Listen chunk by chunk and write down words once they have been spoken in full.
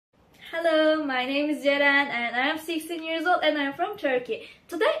Hello, my name is Ceren and I am 16 years old and I am from Turkey.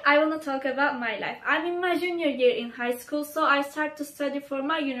 Today I want to talk about my life. I'm in my junior year in high school, so I start to study for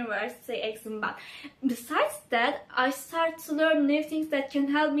my university exam. But besides that, I start to learn new things that can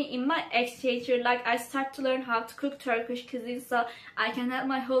help me in my exchange year. Like I start to learn how to cook Turkish cuisine so I can help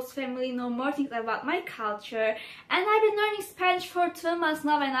my host family know more things about my culture. And I've been learning Spanish for 2 months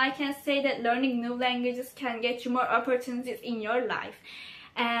now, and I can say that learning new languages can get you more opportunities in your life.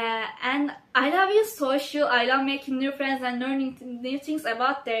 And I love being social, I love making new friends and learning new things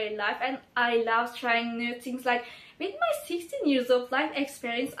about their life, and I love trying new things. Like with my 16 years of life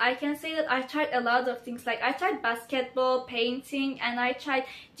experience, I can say that I tried a lot of things. Like I tried basketball, painting, and I tried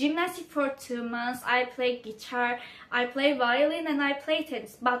gymnastics for 2 months. I play guitar, I play violin, and I play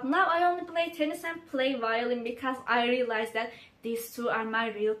tennis. But now I only play tennis and play violin because I realized that these two are my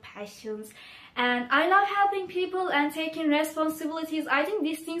real passions. And I love helping people and taking responsibilities. I think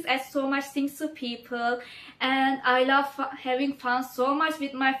these things add so much things to people. And I love having fun so much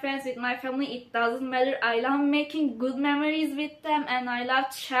with my friends, with my family. It doesn't matter. I love making good memories with them. And I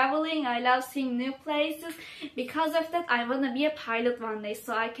love traveling. I love seeing new places. Because of that, I want to be a pilot one day,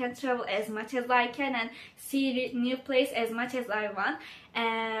 so I can travel as much as I can and see new places as much as I want.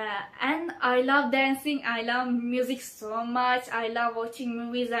 And I love dancing, I love music so much, I love watching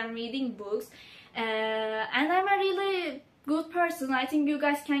movies and reading books, and I'm a really good person. I think you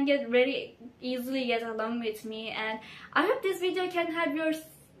guys can very easily get along with me, and I hope this video can help your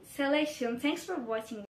selection. Thanks for watching.